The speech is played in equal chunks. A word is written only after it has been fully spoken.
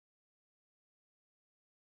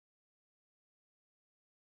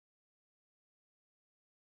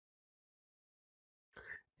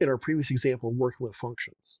in our previous example working with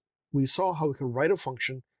functions. We saw how we could write a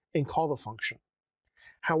function and call the function.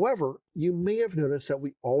 However, you may have noticed that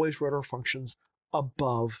we always wrote our functions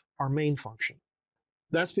above our main function.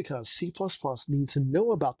 That's because C++ needs to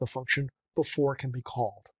know about the function before it can be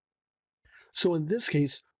called. So in this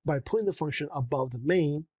case, by putting the function above the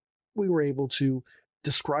main, we were able to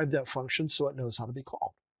describe that function so it knows how to be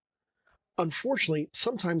called. Unfortunately,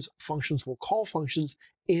 sometimes functions will call functions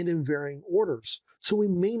and in varying orders, so we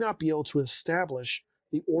may not be able to establish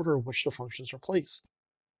the order in which the functions are placed.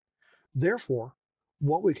 Therefore,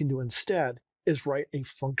 what we can do instead is write a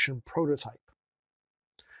function prototype.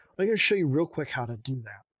 I'm going to show you real quick how to do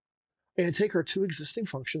that. And take our two existing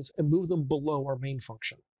functions and move them below our main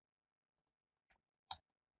function.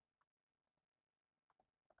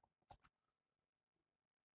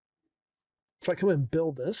 If I come and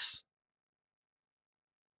build this,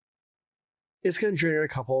 it's going to generate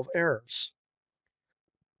a couple of errors.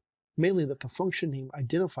 Mainly that the function name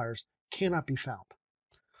identifiers cannot be found.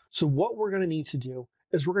 So what we're going to need to do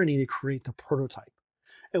is we're going to need to create the prototype.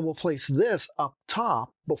 And we'll place this up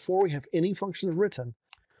top before we have any functions written.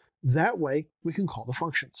 That way we can call the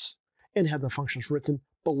functions and have the functions written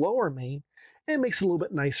below our main, and it makes it a little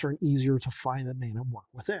bit nicer and easier to find the main and work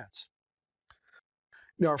with it.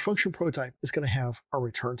 Now our function prototype is going to have our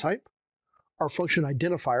return type, our function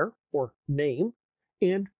identifier or name,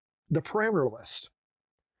 and the parameter list.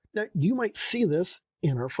 Now you might see this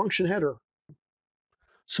in our function header.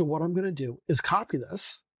 So what I'm going to do is copy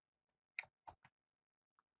this,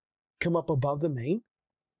 come up above the main,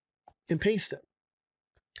 and paste it.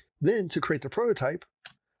 Then to create the prototype,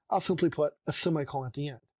 I'll simply put a semicolon at the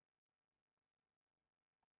end.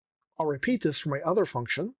 I'll repeat this for my other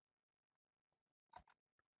function.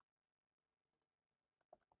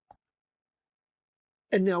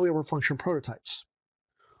 And now we have our function prototypes.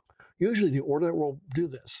 Usually the order that we'll do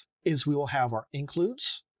this is we will have our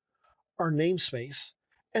includes, our namespace,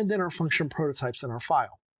 and then our function prototypes in our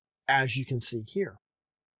file, as you can see here.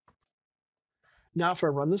 Now if I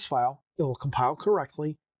run this file, it will compile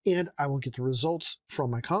correctly, and I will get the results from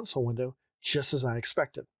my console window just as I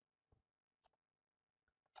expected.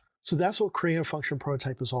 So that's what creating a function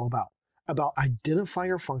prototype is all about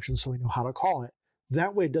identifying our function so we know how to call it.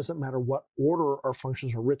 That way it doesn't matter what order our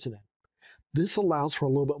functions are written in. This allows for a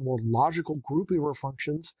little bit more logical grouping of our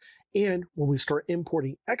functions, and when we start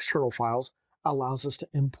importing external files, allows us to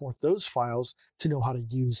import those files to know how to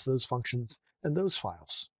use those functions and those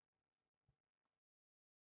files.